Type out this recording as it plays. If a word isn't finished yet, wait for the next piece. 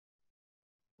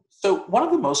So, one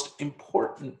of the most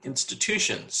important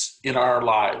institutions in our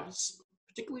lives,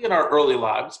 particularly in our early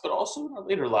lives, but also in our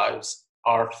later lives,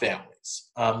 are families.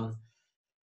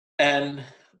 And,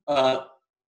 uh,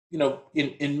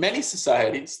 in many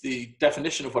societies, the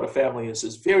definition of what a family is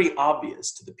very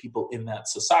obvious to the people in that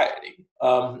society.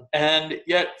 And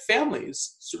yet,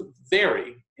 families sort of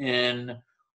vary in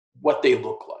what they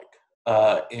look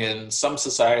like. In some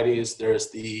societies, there's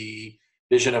the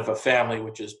vision of a family,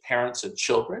 which is parents and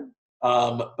children.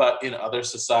 But in other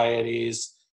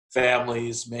societies,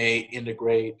 families may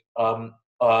integrate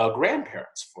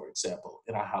grandparents, for example,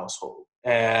 in a household.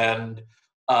 And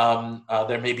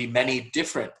there may be many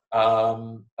different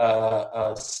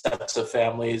sets of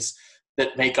families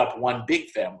that make up one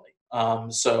big family.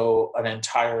 So an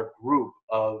entire group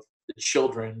of the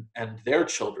children and their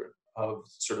children of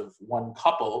sort of one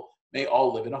couple may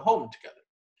all live in a home together.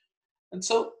 And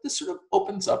so this sort of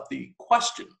opens up the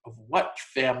question of what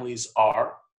families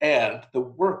are and the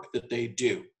work that they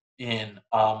do in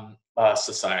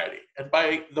society. And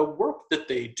by the work that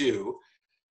they do,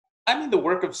 I mean the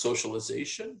work of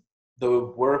socialization, the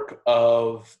work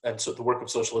of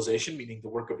socialization, meaning the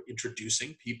work of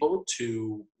introducing people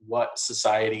to what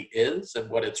society is and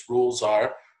what its rules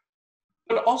are,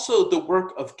 but also the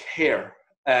work of care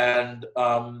and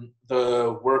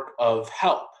the work of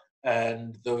help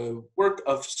and the work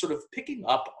of sort of picking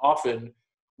up often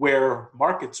where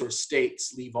markets or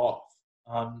states leave off.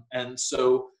 And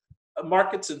so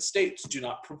markets and states do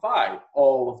not provide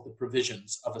all of the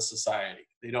provisions of a society.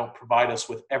 They don't provide us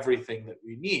with everything that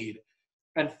we need.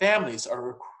 And families are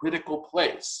a critical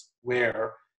place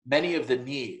where many of the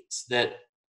needs that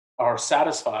are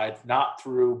satisfied not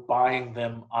through buying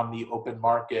them on the open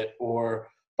market or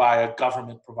by a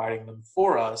government providing them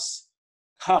for us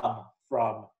come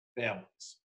from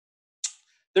families.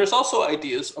 There's also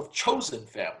ideas of chosen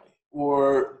family,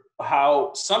 or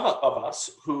how some of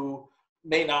us who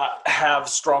may not have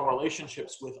strong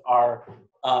relationships with our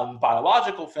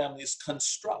biological families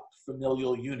construct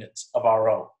familial units of our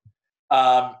own.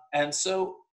 And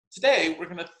so today we're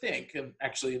going to think, and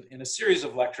actually in a series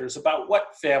of lectures, about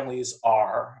what families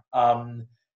are,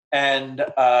 and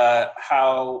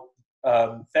how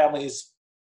families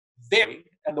vary,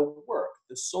 and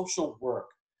the social work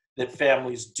that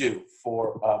families do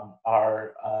for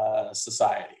our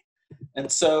society. And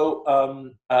so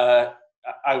I'm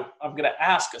going to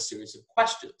ask a series of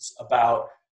questions about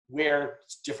where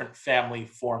different family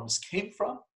forms came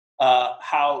from,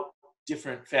 how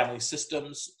different family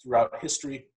systems throughout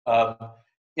history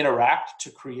interact to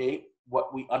create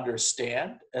what we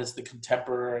understand as the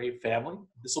contemporary family.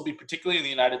 This will be particularly in the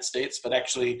United States, but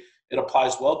actually it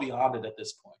applies well beyond it at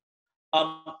this point.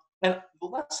 And the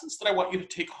lessons that I want you to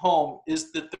take home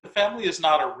is that the family is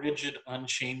not a rigid,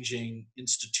 unchanging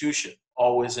institution,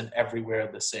 always and everywhere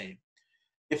the same.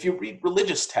 If you read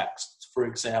religious texts, for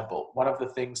example, one of the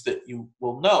things that you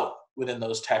will know within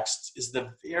those texts is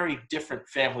the very different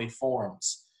family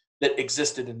forms that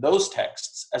existed in those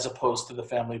texts as opposed to the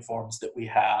family forms that we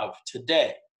have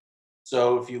today.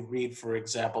 So if you read, for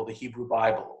example, the Hebrew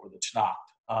Bible or the Tanakh,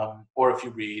 or if you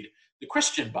read the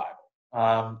Christian Bible,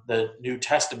 the New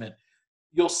Testament,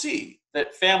 you'll see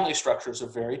that family structures are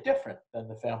very different than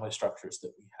the family structures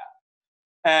that we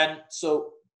have. And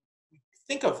so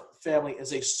think of family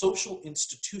as a social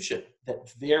institution that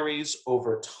varies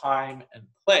over time and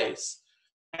place,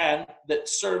 and that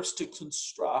serves to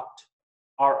construct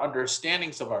our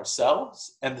understandings of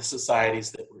ourselves and the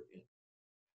societies that we're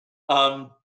in.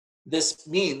 This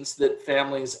means that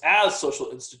families as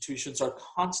social institutions are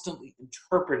constantly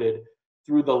interpreted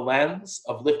through the lens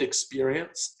of lived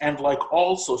experience, and like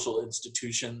all social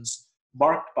institutions,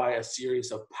 marked by a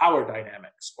series of power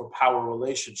dynamics or power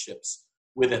relationships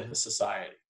within the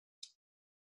society.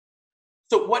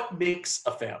 So what makes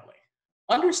a family?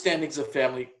 Understandings of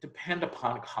family depend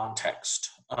upon context,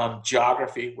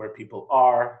 geography, where people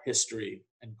are, history,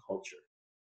 and culture.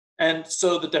 And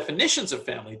so the definitions of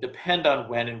family depend on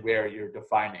when and where you're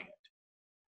defining it.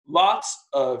 Lots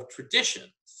of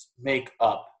traditions make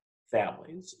up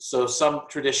families. So some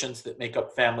traditions that make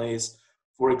up families,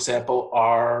 for example,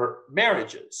 are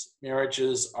marriages.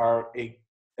 Marriages are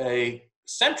a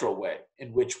central way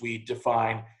in which we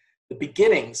define the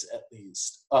beginnings, at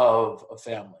least, of a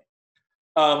family.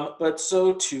 But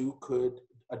so too could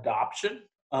adoption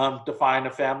define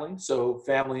a family. So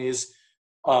families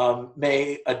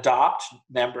may adopt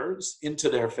members into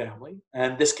their family,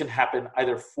 and this can happen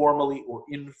either formally or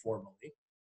informally.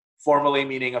 Formally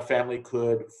meaning a family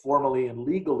could formally and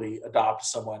legally adopt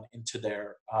someone into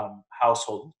their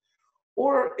household,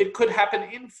 or it could happen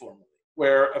informally,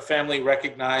 where a family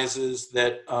recognizes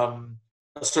that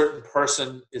a certain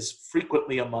person is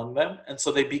frequently among them, and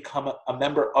so they become a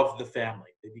member of the family.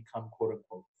 They become quote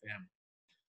unquote family.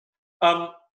 Um,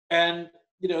 and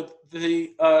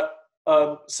the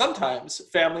sometimes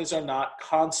families are not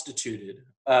constituted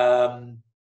um,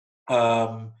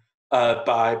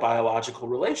 by biological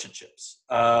relationships.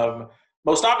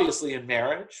 Most obviously in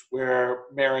marriage, where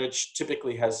marriage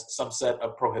typically has some set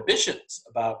of prohibitions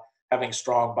about having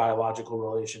strong biological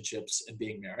relationships and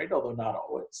being married, although not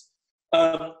always.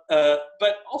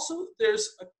 But also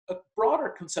there's a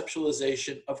broader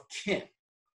conceptualization of kin,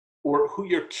 or who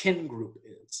your kin group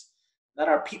is. That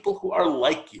are people who are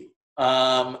like you,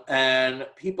 and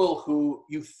people who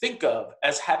you think of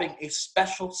as having a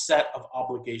special set of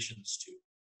obligations to,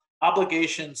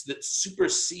 obligations that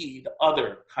supersede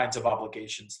other kinds of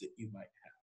obligations that you might have.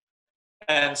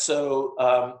 And so,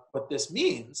 what this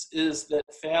means is that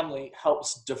family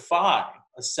helps define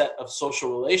a set of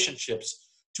social relationships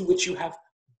to which you have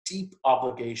deep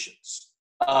obligations.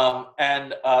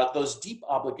 And those deep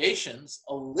obligations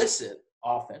elicit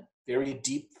often very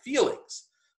deep feelings.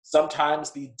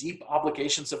 Sometimes the deep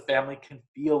obligations of family can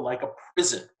feel like a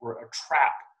prison or a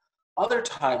trap. Other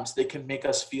times they can make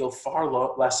us feel far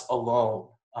less alone,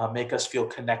 make us feel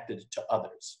connected to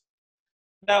others.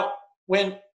 Now,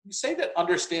 when we say that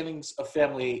understandings of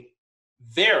family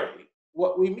vary,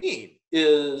 what we mean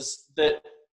is that,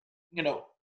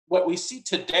 what we see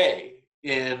today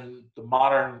in the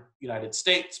modern United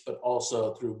States, but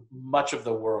also through much of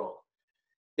the world,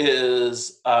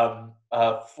 is a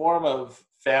form of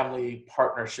family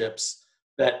partnerships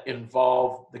that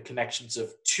involve the connections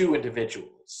of two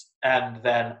individuals and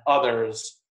then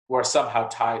others who are somehow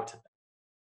tied to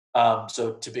them.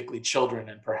 So typically children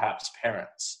and perhaps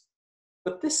parents.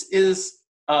 But this is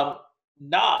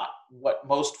not what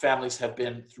most families have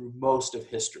been through most of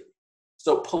history.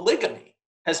 So polygamy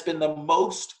has been the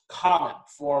most common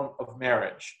form of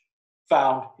marriage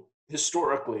found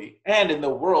historically and in the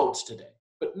world today,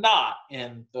 but not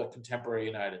in the contemporary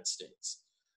United States.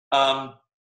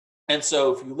 And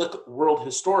so if you look at world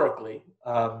historically,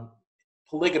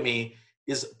 polygamy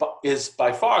is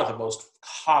by far the most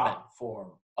common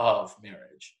form of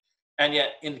marriage. And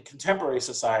yet in contemporary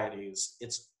societies,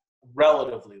 it's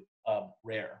relatively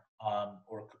rare,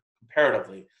 or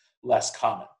comparatively less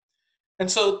common. And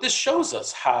so this shows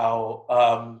us how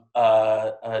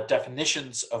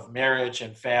definitions of marriage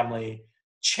and family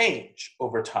change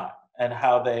over time, and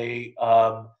how they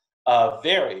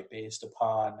vary based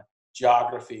upon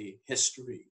geography,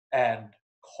 history, and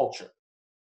culture.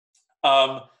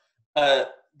 Um,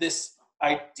 this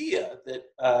idea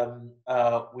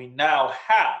that we now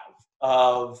have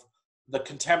of the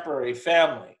contemporary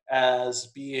family as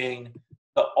being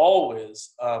the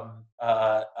always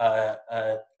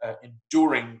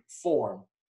enduring form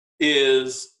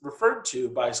is referred to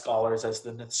by scholars as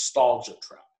the nostalgia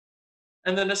trap.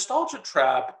 And the nostalgia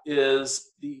trap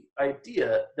is the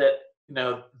idea that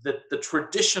that the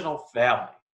traditional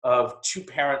family of two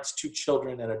parents, two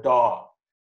children, and a dog,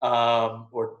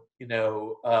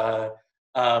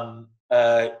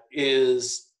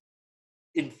 is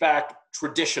in fact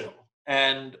traditional.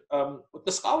 And what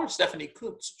the scholar Stephanie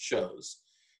Kuntz shows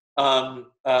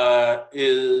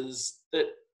is that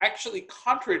actually,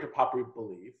 contrary to popular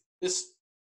belief, this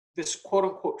quote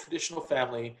unquote traditional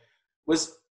family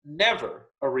was never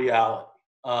a reality,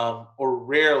 or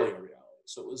rarely a reality.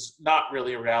 So it was not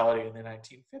really a reality in the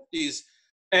 1950s,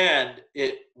 and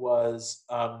it was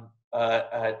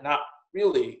not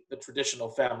really the traditional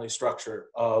family structure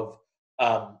of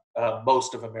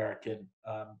most of American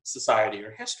society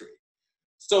or history.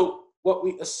 So what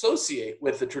we associate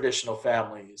with the traditional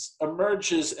families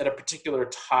emerges at a particular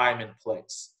time and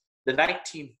place, the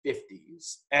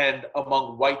 1950s, and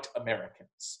among white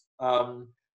Americans.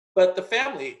 But the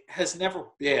family has never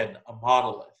been a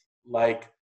monolith like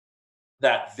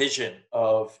that vision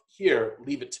of here,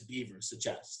 Leave It to Beaver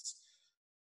suggests.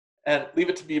 And Leave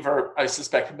It to Beaver, I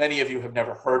suspect many of you have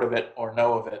never heard of it or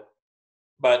know of it,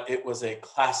 but it was a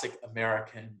classic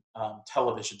American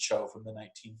television show from the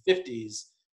 1950s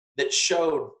that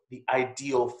showed the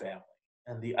ideal family.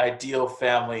 And the ideal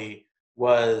family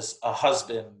was a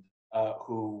husband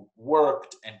who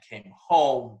worked and came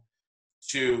home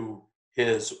to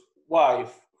his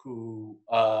wife, who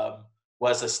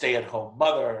was a stay-at-home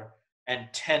mother and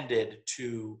tended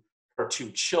to her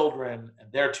two children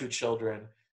and their two children,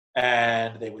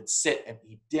 and they would sit and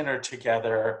eat dinner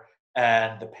together,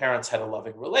 and the parents had a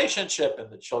loving relationship,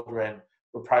 and the children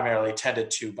were primarily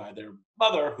tended to by their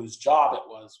mother, whose job it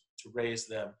was to raise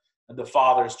them, and the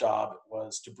father's job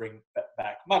was to bring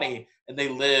back money, and they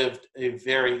lived a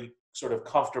very sort of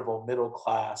comfortable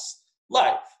middle-class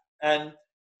life. And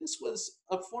this was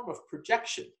a form of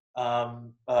projection,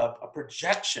 a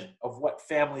projection of what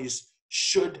families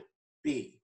should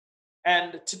be.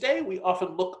 And today we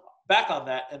often look back on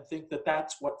that and think that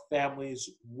that's what families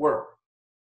were.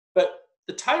 But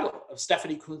the title of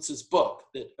Stephanie Kuntz's book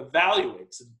that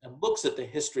evaluates and looks at the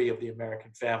history of the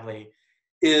American family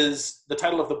is, the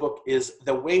title of the book is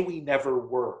The Way We Never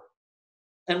Were.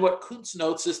 And what Kuntz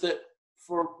notes is that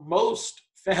for most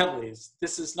families,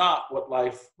 this is not what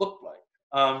life looked like.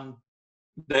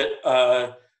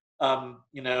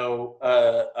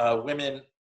 Women,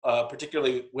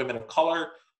 particularly women of color,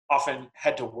 often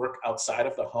had to work outside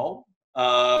of the home.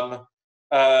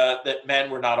 That men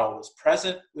were not always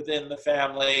present within the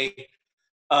family,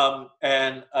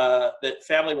 and that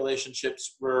family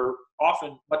relationships were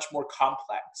often much more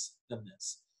complex than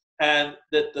this. And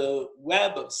that the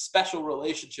web of special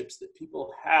relationships that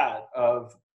people had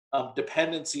of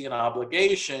dependency and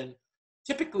obligation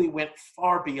typically went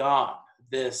far beyond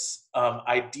this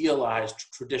idealized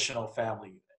traditional family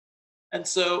unit. And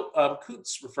so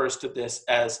Kuntz refers to this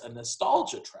as a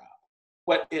nostalgia trap.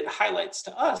 What it highlights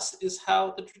to us is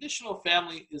how the traditional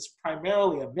family is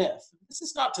primarily a myth. This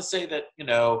is not to say that,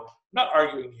 I'm not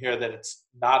arguing here that it's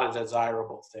not a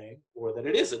desirable thing or that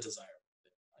it is a desirable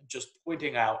thing. I'm just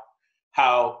pointing out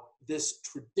how this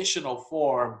traditional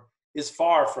form is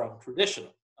far from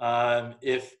traditional.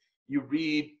 If you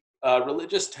read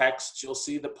religious texts, you'll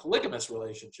see that polygamous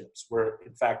relationships were,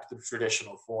 in fact, the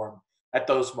traditional form at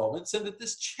those moments, and that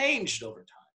this changed over time.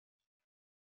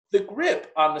 The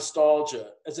grip on nostalgia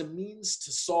as a means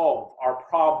to solve our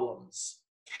problems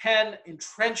can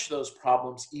entrench those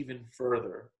problems even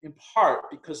further, in part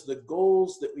because the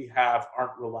goals that we have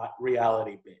aren't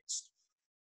reality-based.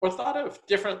 Or thought of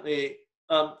differently,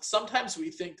 sometimes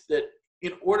we think that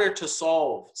in order to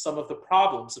solve some of the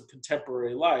problems of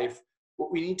contemporary life,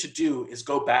 what we need to do is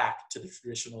go back to the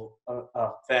traditional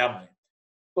family.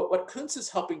 But what Kuntz is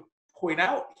helping point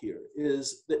out here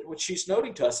is that what she's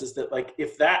noting to us is that, like,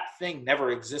 if that thing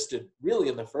never existed really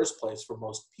in the first place for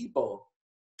most people,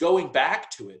 going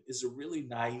back to it is a really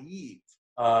naive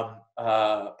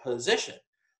position.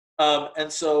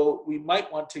 And so we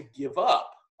might want to give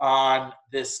up on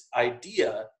this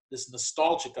idea, this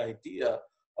nostalgic idea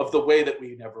of the way that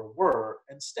we never were,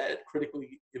 instead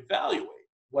critically evaluate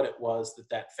what it was that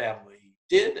that family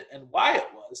did and why it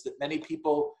was that many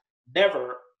people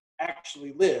never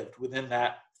actually lived within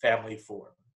that family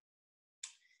form.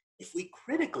 If we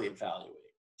critically evaluate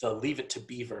the Leave It to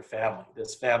Beaver family,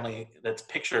 this family that's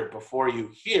pictured before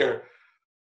you here,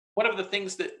 one of the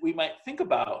things that we might think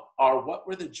about are what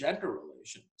were the gender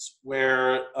relations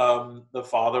where the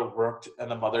father worked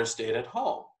and the mother stayed at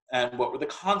home, and what were the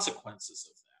consequences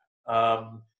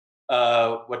of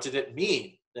that? What did it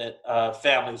mean that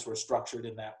families were structured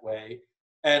in that way?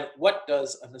 And what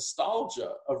does a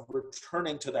nostalgia of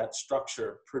returning to that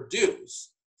structure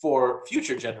produce for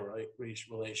future generation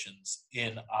relations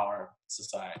in our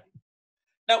society?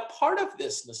 Now, part of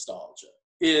this nostalgia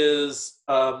is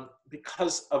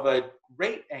because of a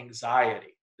great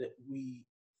anxiety that we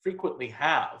frequently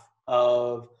have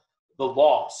of the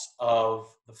loss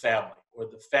of the family or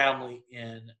the family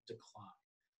in decline.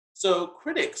 So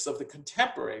critics of the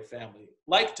contemporary family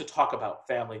like to talk about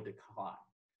family decline.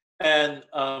 And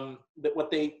that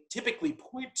what they typically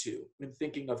point to when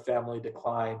thinking of family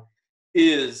decline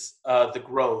is the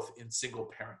growth in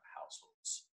single-parent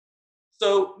households.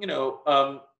 So,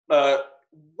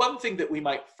 one thing that we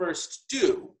might first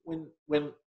do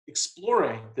when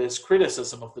exploring this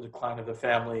criticism of the decline of the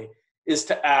family is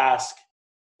to ask,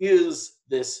 is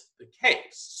this the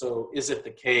case? So, is it the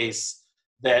case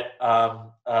that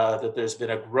that there's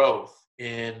been a growth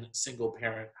in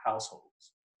single-parent households?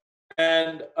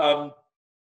 And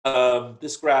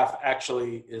this graph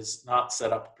actually is not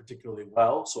set up particularly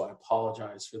well, so I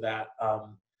apologize for that,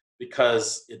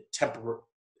 because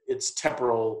its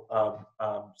temporal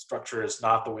structure is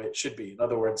not the way it should be. In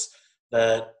other words,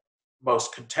 the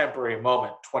most contemporary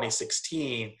moment,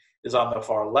 2016, is on the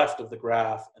far left of the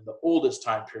graph, and the oldest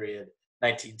time period,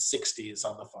 1960, is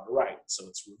on the far right, so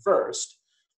it's reversed.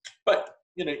 But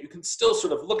you can still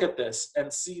sort of look at this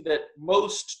and see that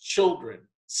most children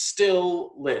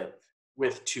still live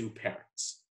with two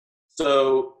parents.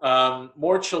 So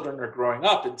more children are growing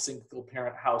up in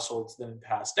single-parent households than in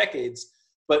past decades,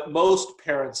 but most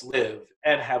parents live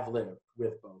and have lived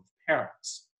with both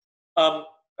parents.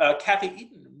 Kathy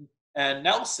Eaton and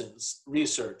Nelson's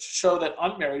research show that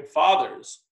unmarried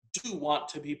fathers do want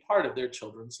to be part of their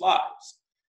children's lives,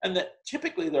 and that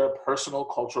typically there are personal,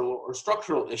 cultural, or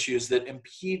structural issues that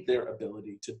impede their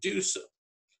ability to do so.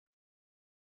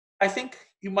 I think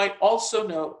you might also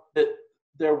note that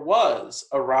there was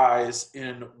a rise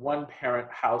in one-parent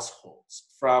households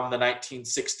from the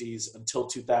 1960s until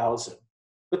 2000.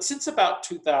 But since about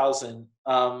 2000,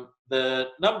 the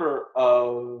number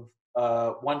of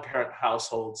one-parent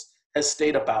households has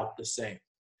stayed about the same.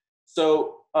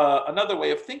 So another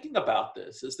way of thinking about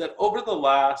this is that over the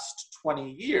last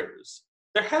 20 years,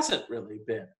 there hasn't really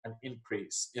been an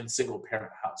increase in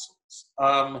single-parent households.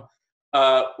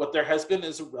 What there has been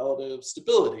is a relative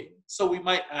stability. So we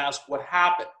might ask what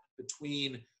happened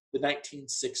between the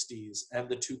 1960s and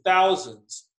the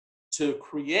 2000s to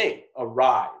create a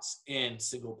rise in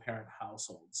single-parent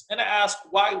households, and ask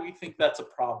why we think that's a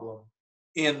problem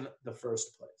in the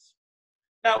first place.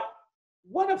 Now,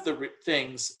 one of the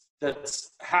things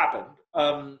that's happened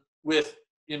with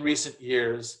in recent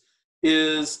years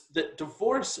is that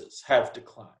divorces have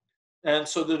declined. And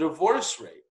so the divorce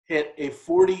rate hit a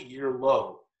 40-year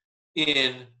low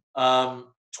in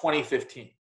 2015.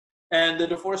 And the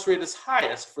divorce rate is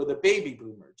highest for the baby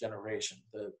boomer generation,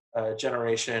 the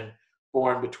generation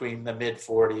born between the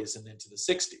mid-40s and into the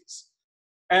 60s.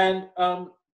 And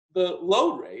the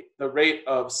low rate, the rate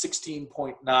of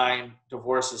 16.9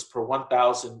 divorces per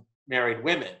 1,000 married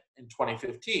women in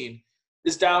 2015,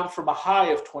 is down from a high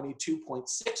of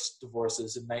 22.6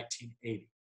 divorces in 1980.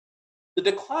 The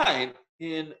decline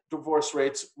in divorce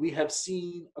rates we have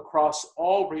seen across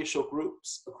all racial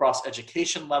groups, across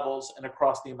education levels, and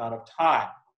across the amount of time.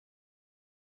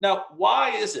 Now,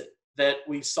 why is it that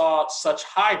we saw such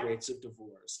high rates of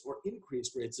divorce or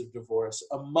increased rates of divorce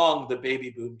among the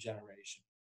baby boom generation?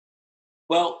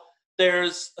 Well,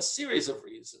 there's a series of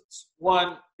reasons.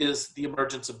 One is the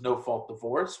emergence of no-fault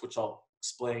divorce, which I'll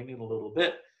explain in a little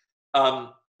bit.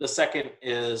 The second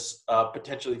is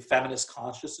potentially feminist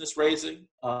consciousness raising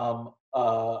among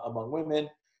women.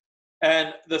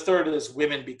 And the third is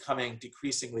women becoming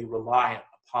decreasingly reliant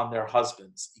upon their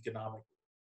husbands economically.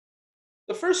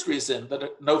 The first reason that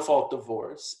a no-fault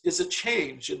divorce is a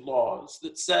change in laws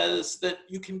that says that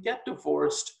you can get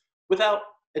divorced without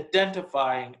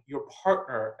identifying your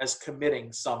partner as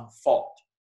committing some fault.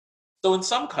 So in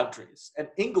some countries, and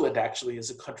England actually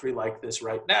is a country like this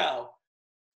right now,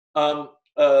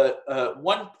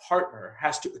 one partner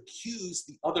has to accuse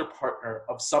the other partner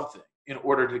of something in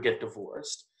order to get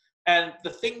divorced. And the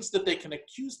things that they can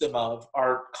accuse them of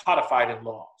are codified in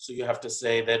law. So you have to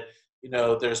say that,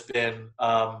 there's been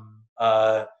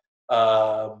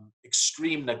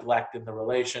extreme neglect in the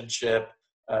relationship,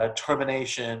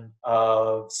 termination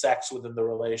of sex within the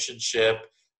relationship,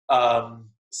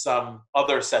 some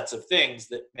other sets of things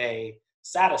that may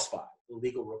satisfy the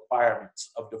legal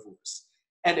requirements of divorce.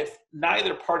 And if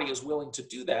neither party is willing to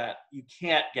do that, you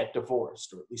can't get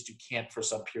divorced, or at least you can't for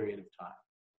some period of time.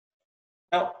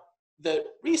 Now,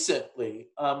 recently,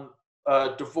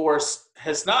 divorce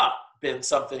has not been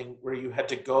something where you had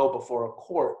to go before a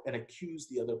court and accuse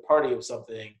the other party of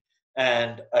something,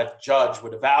 and a judge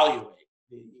would evaluate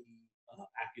the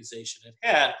accusation at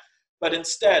hand. But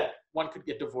instead, one could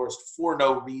get divorced for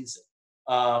no reason,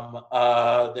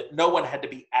 that no one had to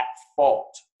be at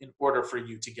fault in order for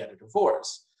you to get a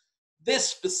divorce.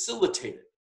 This facilitated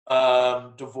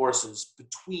divorces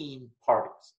between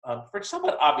parties for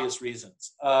somewhat obvious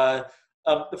reasons.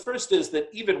 The first is that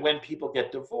even when people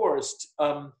get divorced,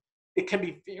 it can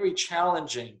be very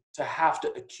challenging to have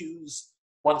to accuse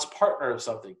one's partner of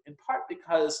something, in part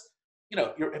because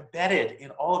you're embedded in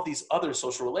all of these other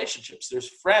social relationships. There's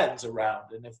friends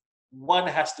around, and if one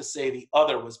has to say the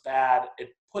other was bad,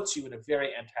 it puts you in a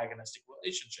very antagonistic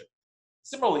relationship.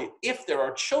 Similarly, if there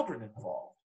are children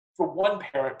involved, for one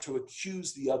parent to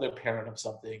accuse the other parent of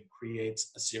something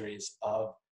creates a series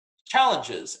of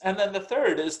challenges. And then the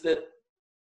third is that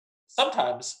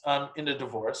sometimes in a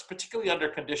divorce, particularly under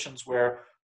conditions where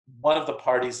one of the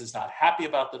parties is not happy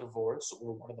about the divorce,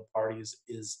 or one of the parties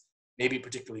is maybe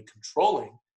particularly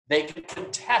controlling, they can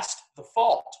contest the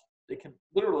fault. They can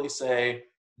literally say,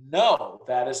 no,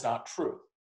 that is not true.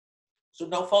 So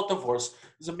no-fault divorce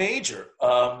is a major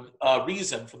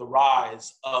reason for the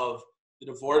rise of the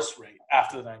divorce rate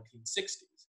after the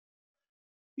 1960s.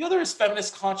 The other is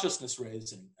feminist consciousness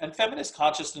raising. And feminist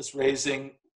consciousness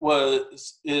raising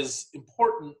is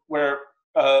important where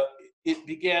it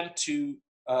began to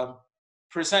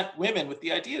present women with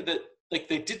the idea that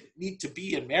they didn't need to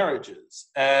be in marriages,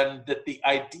 and that the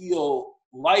ideal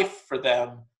life for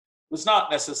them was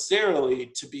not necessarily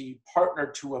to be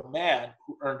partnered to a man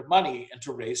who earned money and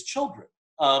to raise children,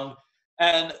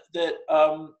 and that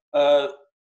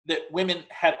women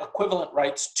had equivalent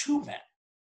rights to men.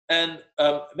 And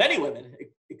many women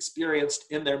experienced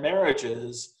in their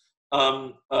marriages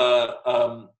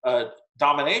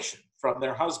domination from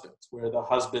their husbands, where the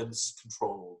husbands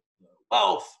controlled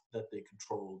wealth, that they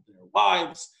controlled their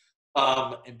wives,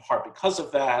 in part because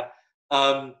of that,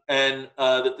 and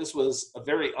that this was a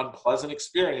very unpleasant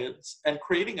experience, and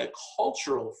creating a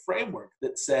cultural framework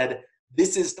that said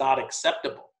this is not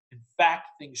acceptable. In fact,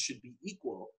 things should be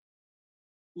equal,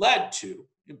 led to,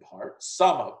 in part,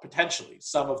 potentially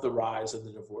some of the rise in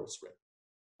the divorce rate.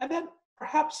 And then,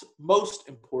 perhaps most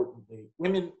importantly,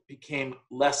 women became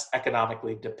less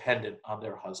economically dependent on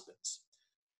their husbands.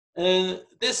 And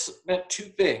this meant two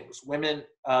things. Women,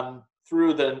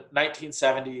 through the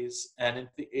 1970s and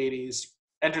into the 80s,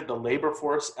 entered the labor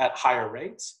force at higher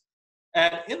rates.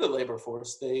 And in the labor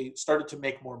force, they started to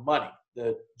make more money.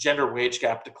 The gender wage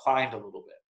gap declined a little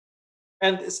bit.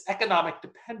 And this economic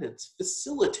dependence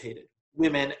facilitated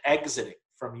women exiting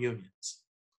from unions.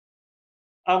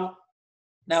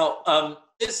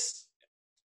 This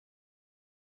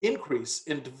increase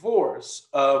in divorce,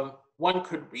 one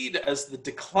could read as the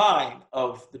decline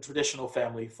of the traditional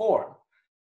family form.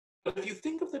 But if you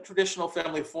think of the traditional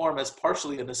family form as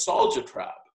partially a nostalgia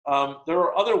trap, there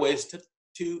are other ways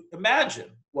to imagine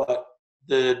what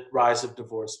the rise of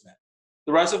divorce meant.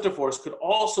 The rise of divorce could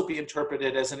also be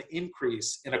interpreted as an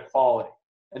increase in equality,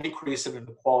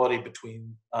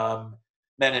 between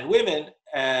men and women,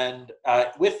 and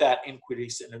with that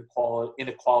increase in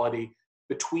inequality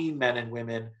between men and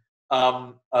women,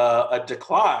 a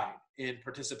decline in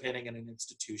participating in an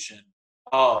institution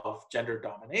of gender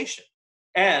domination,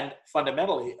 and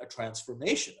fundamentally a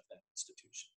transformation of that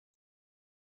institution.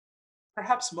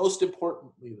 Perhaps most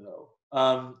importantly, though,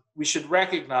 we should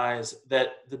recognize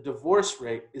that the divorce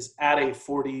rate is at a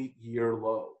 40-year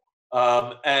low.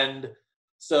 And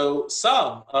so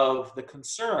some of the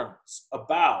concerns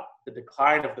about the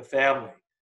decline of the family,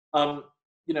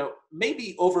 may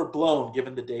be overblown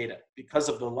given the data because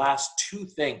of the last two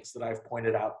things that I've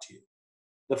pointed out to you.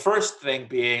 The first thing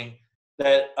being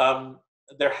that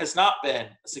there has not been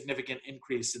a significant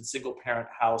increase in single-parent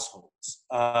households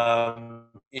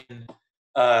in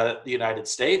the United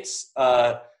States.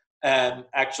 And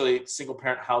actually,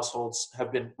 single-parent households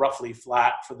have been roughly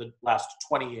flat for the last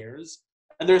 20 years.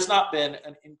 And there's not been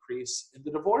an increase in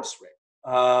the divorce rate.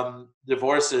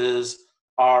 Divorces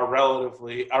are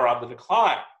on the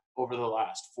decline over the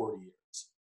last 40 years.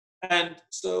 And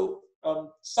so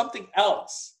something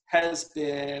else has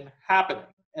been happening.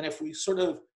 And if we sort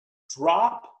of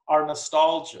drop our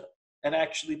nostalgia and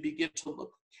actually begin to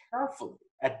look carefully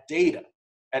at data,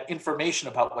 at information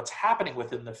about what's happening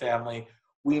within the family,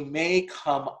 we may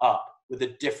come up with a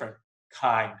different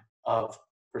kind of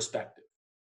perspective.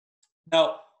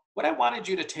 Now, what I wanted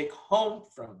you to take home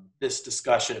from this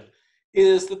discussion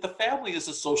is that the family is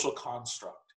a social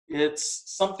construct. It's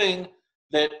something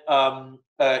that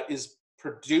is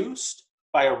produced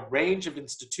by a range of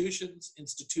institutions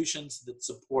that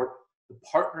support the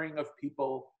partnering of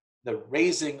people, the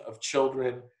raising of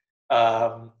children,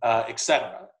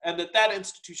 etc., and that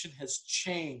institution has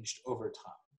changed over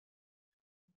time.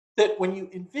 That when you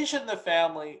envision the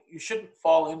family, you shouldn't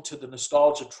fall into the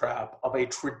nostalgia trap of a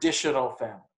traditional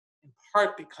family, in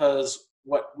part because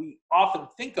what we often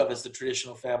think of as the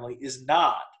traditional family is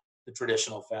not the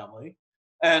traditional family.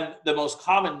 And the most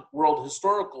common world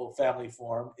historical family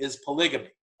form is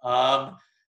polygamy.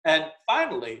 And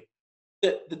finally,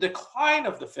 the decline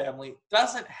of the family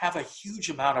doesn't have a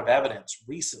huge amount of evidence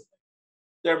recently.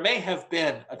 There may have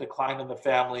been a decline in the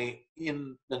family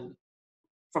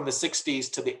from the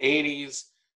 60s to the 80s,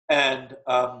 and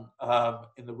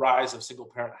in the rise of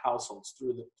single-parent households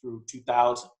through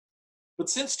 2000. But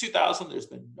since 2000, there's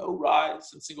been no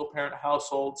rise in single-parent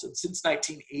households, and since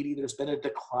 1980, there's been a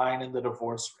decline in the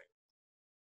divorce rate.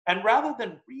 And rather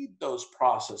than read those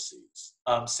processes,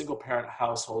 single-parent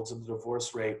households and the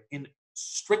divorce rate, in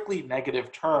strictly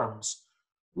negative terms,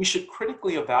 we should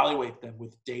critically evaluate them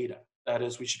with data. That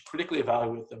is, we should critically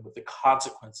evaluate them with the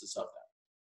consequences of that.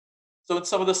 So in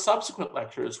some of the subsequent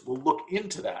lectures, we'll look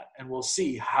into that and we'll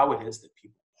see how it is that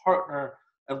people partner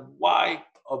and why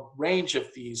a range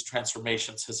of these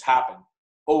transformations has happened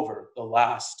over the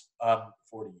last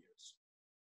 40 years.